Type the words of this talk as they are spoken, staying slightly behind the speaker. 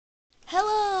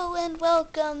and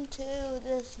welcome to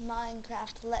this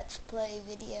Minecraft Let's Play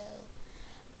video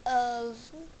of,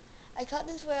 I caught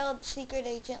this world Secret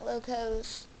Agent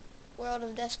Loco's World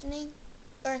of Destiny,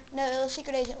 or no, it was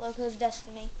Secret Agent Loco's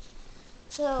Destiny.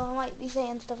 So I might be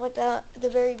saying stuff like that at the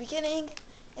very beginning,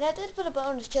 and I did put a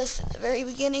bonus just at the very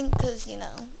beginning because, you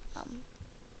know,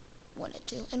 wanted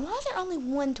to. And why is there only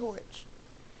one torch?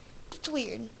 It's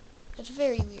weird. It's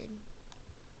very weird.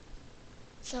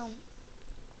 So,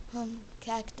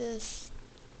 cactus,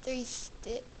 3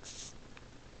 sticks.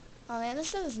 Oh man,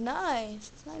 this is nice.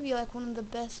 This might be like one of the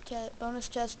best bonus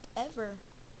chests ever.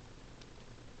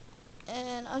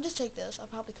 And I'll just take this. I'll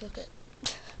probably cook it.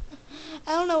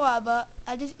 I don't know why, but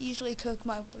I just usually cook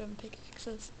my wooden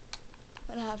pickaxes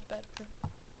when I have better.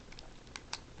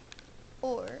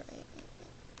 Or,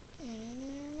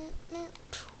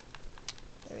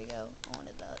 there we go. I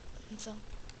wanted that. And so,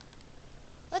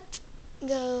 let's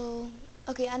go.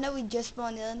 Okay, I know we just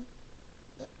spawned in.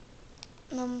 But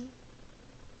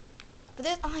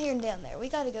there's iron down there. We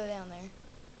gotta go down there.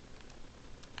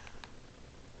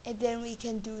 And then we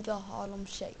can do the Harlem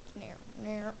Shake. I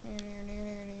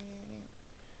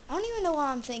don't even know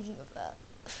why I'm thinking of that.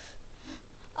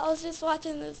 I was just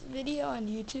watching this video on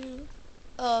YouTube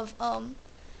of,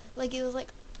 like it was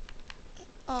like,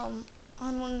 on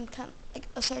one kind, like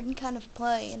a certain kind of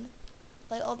plane,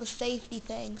 like all the safety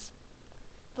things.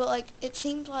 But like, it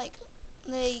seemed like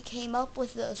they came up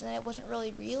with this and it wasn't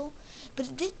really real. But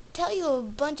it did tell you a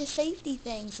bunch of safety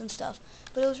things and stuff.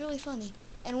 But it was really funny.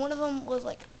 And one of them was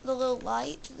like the little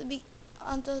lights at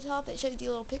on the top. It showed you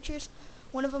little pictures.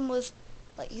 One of them was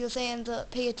like he was saying to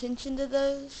pay attention to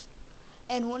those.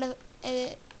 And and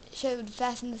it showed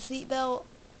fasten the seatbelt.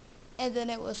 And then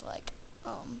it was like,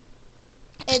 and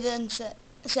then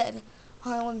said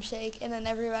Harlem Shake, and then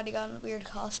everybody got in weird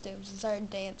costumes and started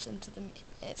dancing to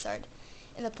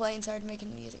and the plane started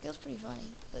making music. It was pretty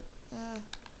funny, but I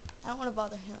don't want to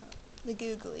bother the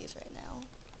googlies right now,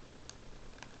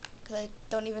 because I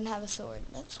don't even have a sword.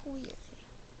 That's weird.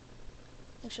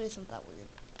 Actually, it's not that weird,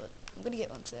 but I'm going to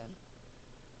get one soon.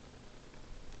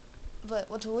 But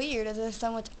what's weird is there's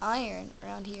so much iron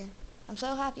around here. I'm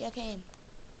so happy I came.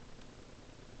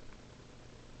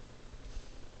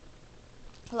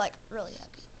 Like, really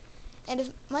happy. And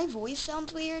if my voice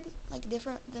sounds weird, like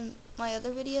different than my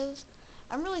other videos,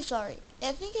 I'm really sorry.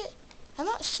 I'm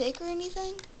not sick or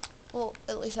anything. Well,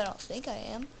 at least I don't think I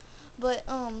am. But,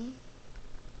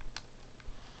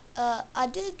 I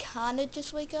did kind of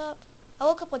just wake up. I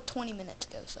woke up like 20 minutes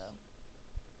ago, so.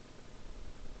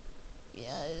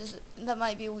 Yeah, that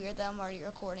might be weird that I'm already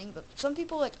recording, but some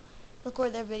people, like,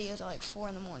 record their videos at like 4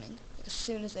 in the morning, like, as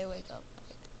soon as they wake up.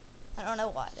 Like, I don't know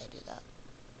why they do that.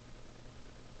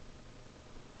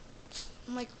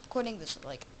 I'm like recording this at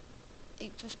like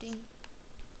 8:15,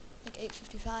 like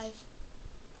 8:55,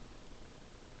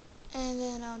 and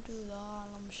then I'll do the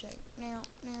Harlem Shake. Now,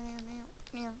 now, now, now,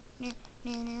 now, now,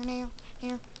 now, now,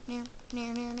 now, now,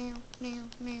 now, now, now,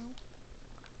 now.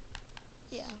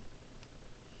 Yeah.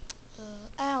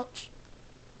 Ouch.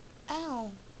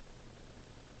 Ow.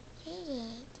 What is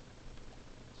it?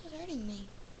 It's hurting me.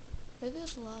 Maybe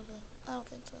it's lava. I don't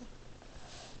think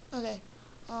so. Okay.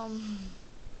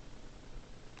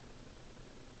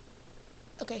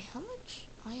 Okay, how much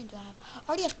iron do I have? I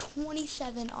already have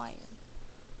 27 iron.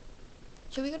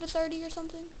 Should we go to 30 or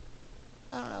something?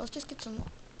 I don't know. Let's just get some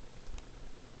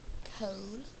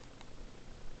coal.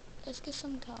 Let's get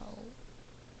some coal.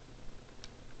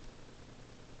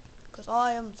 Because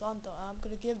I am Santa. I'm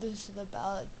going to give this to the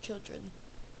bad children.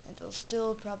 And they'll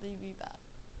still probably be bad.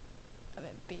 I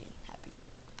mean, being happy.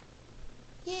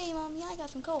 Yay, Mommy, I got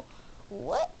some coal.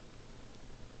 What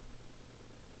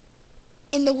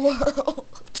in the world?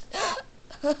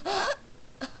 In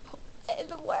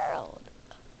the world?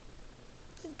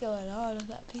 What's going on with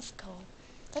that piece of coal?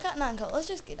 I got 9 coal. Let's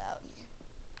just get out here.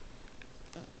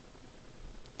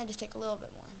 And just take a little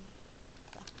bit more.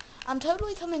 I'm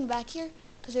totally coming back here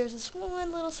because there's this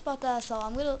one little spot that I saw.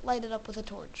 I'm going to light it up with a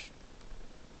torch.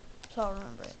 So I'll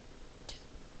remember it.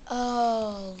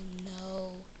 Oh,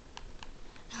 no.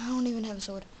 I don't even have a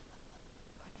sword.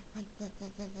 Run, run,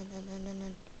 run, run, run, run, run, run,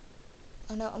 run.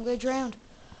 Oh no, I'm going to drown.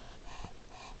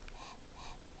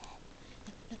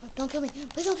 No, don't kill me.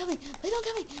 Please don't kill me. Please don't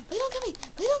kill me. Please don't kill me.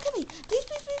 Please don't kill me. Please,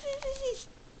 please, please, please, please, please.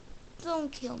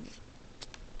 Don't kill me.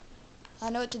 I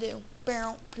know what to do.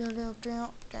 That's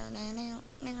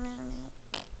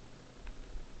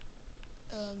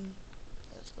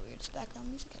the weirdest background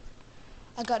music ever.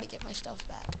 I gotta get my stuff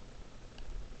back.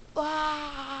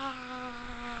 Ah!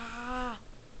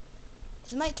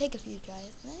 This might take a few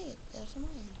tries. Hey, there's some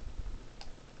iron.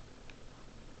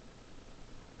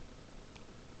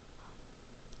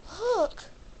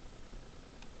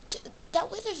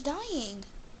 is dying.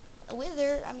 A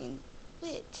wither, I mean,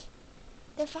 witch.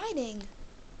 They're fighting.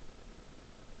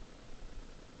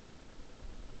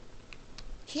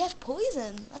 She has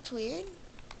poison. That's weird.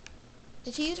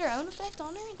 Did she use her own effect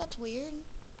on her? That's weird.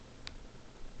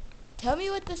 Tell me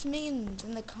what this means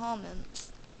in the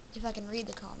comments. If I can read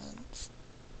the comments.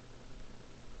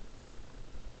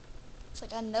 It's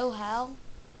like I know how.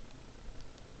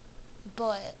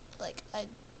 But, like, I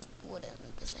wouldn't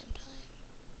at the same time.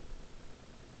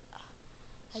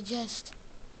 I just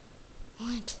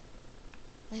want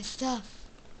my stuff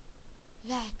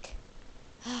back.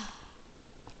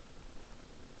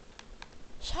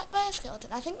 Shot by a skeleton.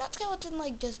 I think that skeleton,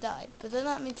 like, just died. But then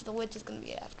that means the witch is gonna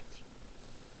be after me.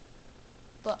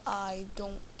 But I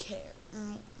don't care.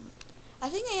 I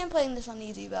think I am playing this on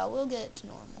easy, but I will get it to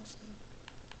normal soon.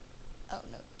 Oh,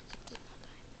 no. It did not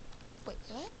die. Wait,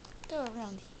 did I go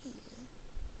around here?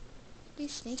 Be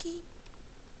sneaky?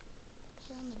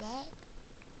 Go around the back?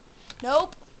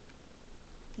 Nope.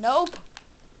 Nope.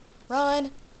 Run.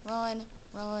 Run.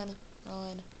 Run.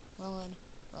 Run. Run.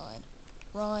 Run.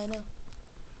 Run. Run.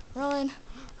 Run.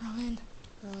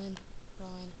 Run.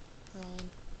 Run.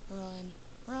 Run. Run.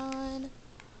 Run.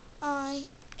 I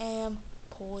am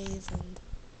poisoned.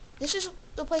 This is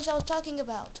the place I was talking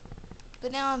about.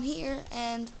 But now I'm here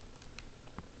and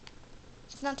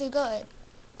it's not too good.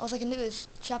 All I can do is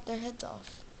chop their heads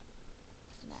off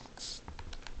with an axe.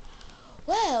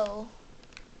 Well,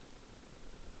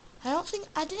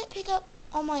 I didn't pick up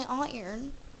all my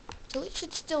iron, so it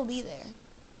should still be there.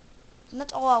 And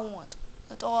that's all I want.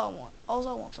 That's all I want. All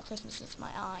I want for Christmas is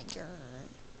my iron.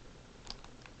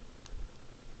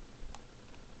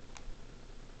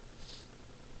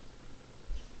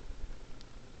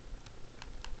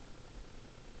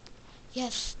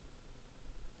 Yes.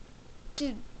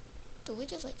 Dude, the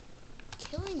witch is like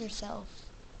killing herself.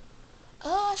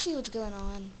 Oh, I see what's going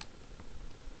on.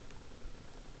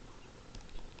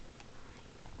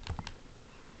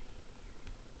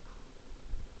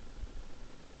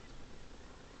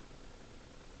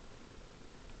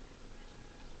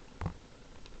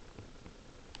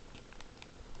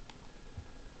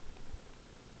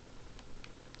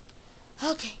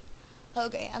 Okay.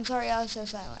 Okay, I'm sorry I was so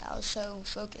silent. I was so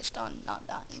focused on not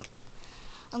dying.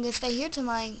 I'm gonna stay here till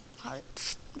my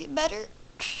hearts get better.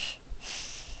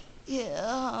 Yeah,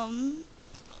 oh,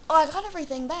 I got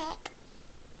everything back.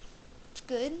 It's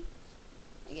good,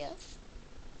 I guess.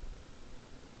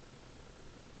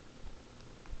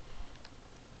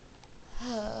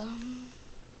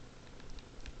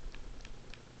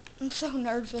 I'm so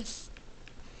nervous.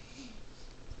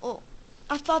 Oh,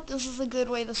 I thought this was a good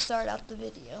way to start out the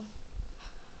video.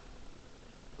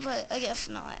 But I guess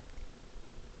not.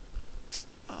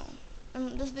 Oh,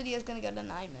 this video is gonna go to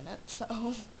 9 minutes,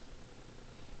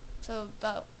 so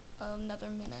about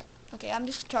another minute. Okay, I'm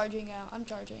just charging out. I'm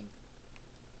charging.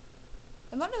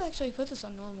 I might have actually put this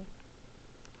on normal.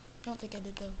 I don't think I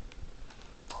did though.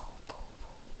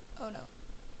 Oh no.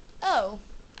 Oh.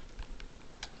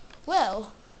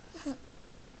 Well. That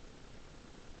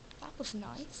was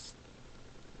nice.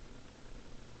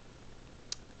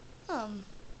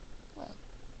 Well.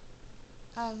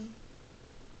 I'm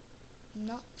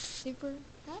not super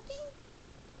happy.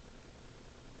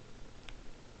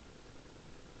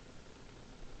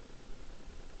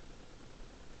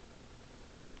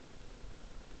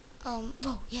 Oh,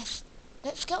 yes.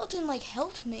 That skeleton, like,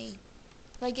 helped me.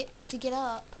 Like, to get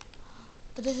up.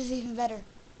 But this is even better.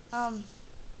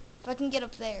 If I can get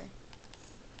up there.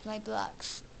 My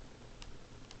blocks.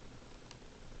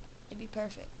 It'd be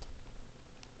perfect.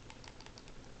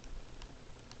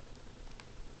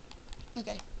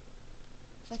 Okay.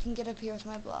 If I can get up here with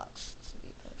my blocks, this would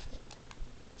be perfect.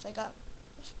 So I got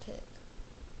this pick.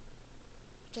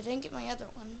 Which I didn't get my other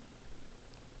one.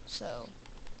 So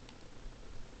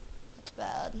that's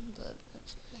bad, but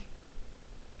that's okay.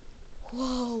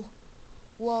 Whoa.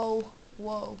 Whoa.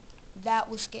 Whoa. That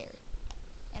was scary.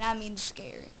 And I mean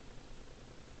scary.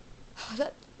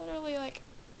 That literally, like,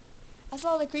 I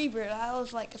saw the creeper and I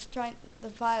was like trying to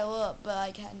pile up, but I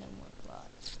had no more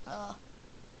blocks.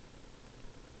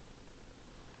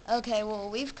 Okay, well,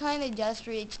 we've kind of just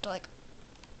reached, like,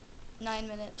 9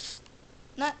 minutes.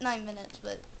 Not 9 minutes,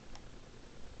 but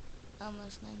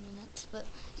almost 9 minutes. But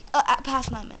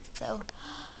past 9 minutes, so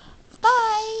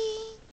bye!